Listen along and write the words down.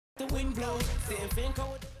The wind blows, sitting think I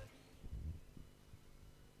would.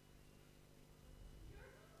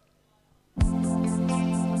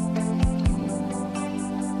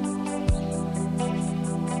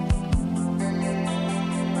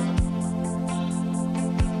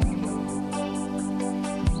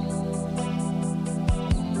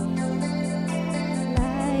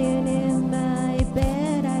 Lying in my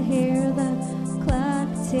bed, I hear the clock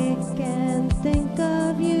tick and think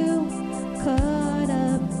of you. Caught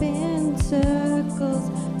up in circles,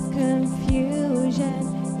 confusion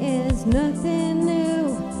is nothing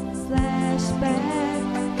new. Flashback,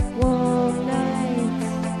 warm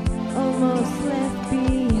nights, almost left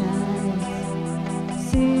behind.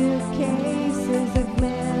 Suitcases of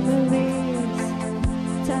memories,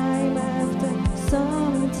 time after.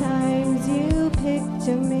 Sometimes you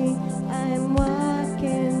picture me, I'm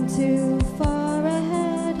walking too far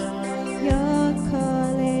ahead. You're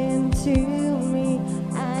calling to me,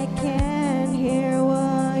 I can't hear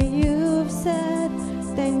what you've said.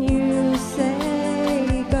 Then you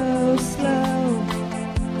say, go slow,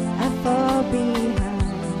 I fall behind.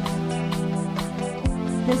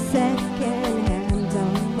 The second hand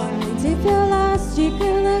unwinds. If you're lost, you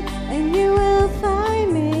can look and you will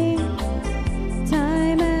find me.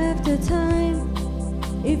 Time after time.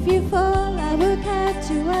 If you fall, I will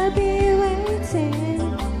catch you, I'll be waiting.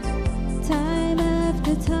 Time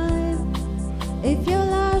after time. If you're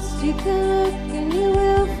lost, you can look and you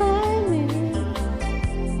will find me.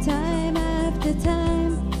 Time after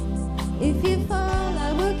time. If you fall,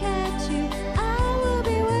 I will catch you, I will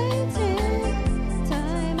be waiting.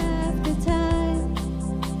 Time after time.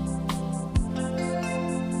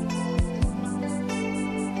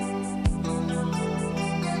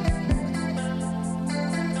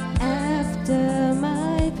 After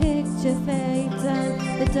my picture fades and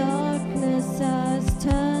the darkness has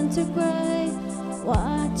turned to grey,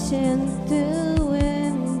 watching through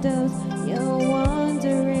windows, you're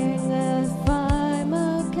wondering if I'm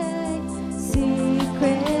okay.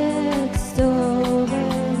 Secrets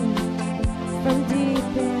stolen from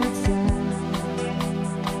deep inside.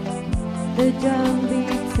 The drum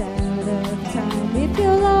beats out of time. If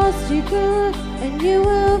you're lost, you can look and you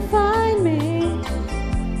will find me.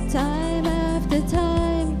 Time after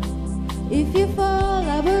time. If you fall,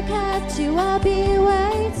 I will catch you, I'll be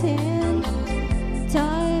waiting.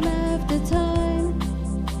 Time after time.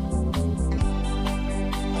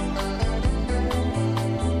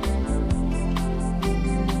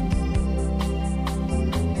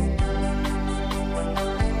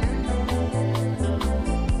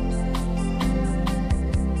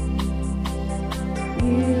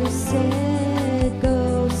 You said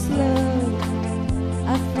go slow,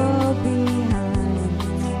 I fall behind.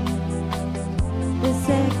 The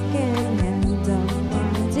second hand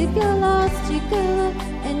unwinds. If you're lost, you can look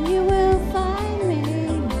and you will find me.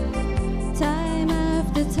 Time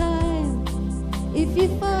after time. If you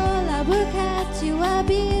fall, I will catch you, I'll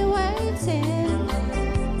be waiting.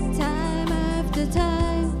 Time after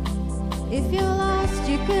time. If you're lost,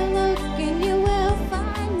 you can look and you will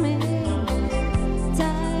find me.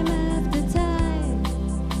 Time after time.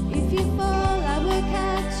 If you fall, I will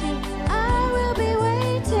catch you, I will be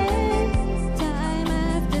waiting. Time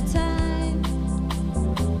after time.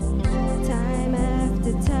 Time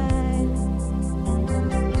after time.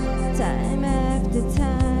 Time after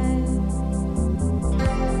time.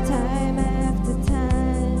 Time after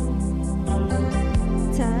time.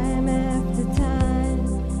 Time after time.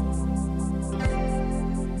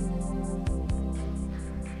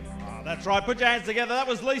 That's right, put your hands together. That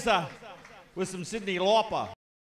was Lisa with some Sydney Lauper.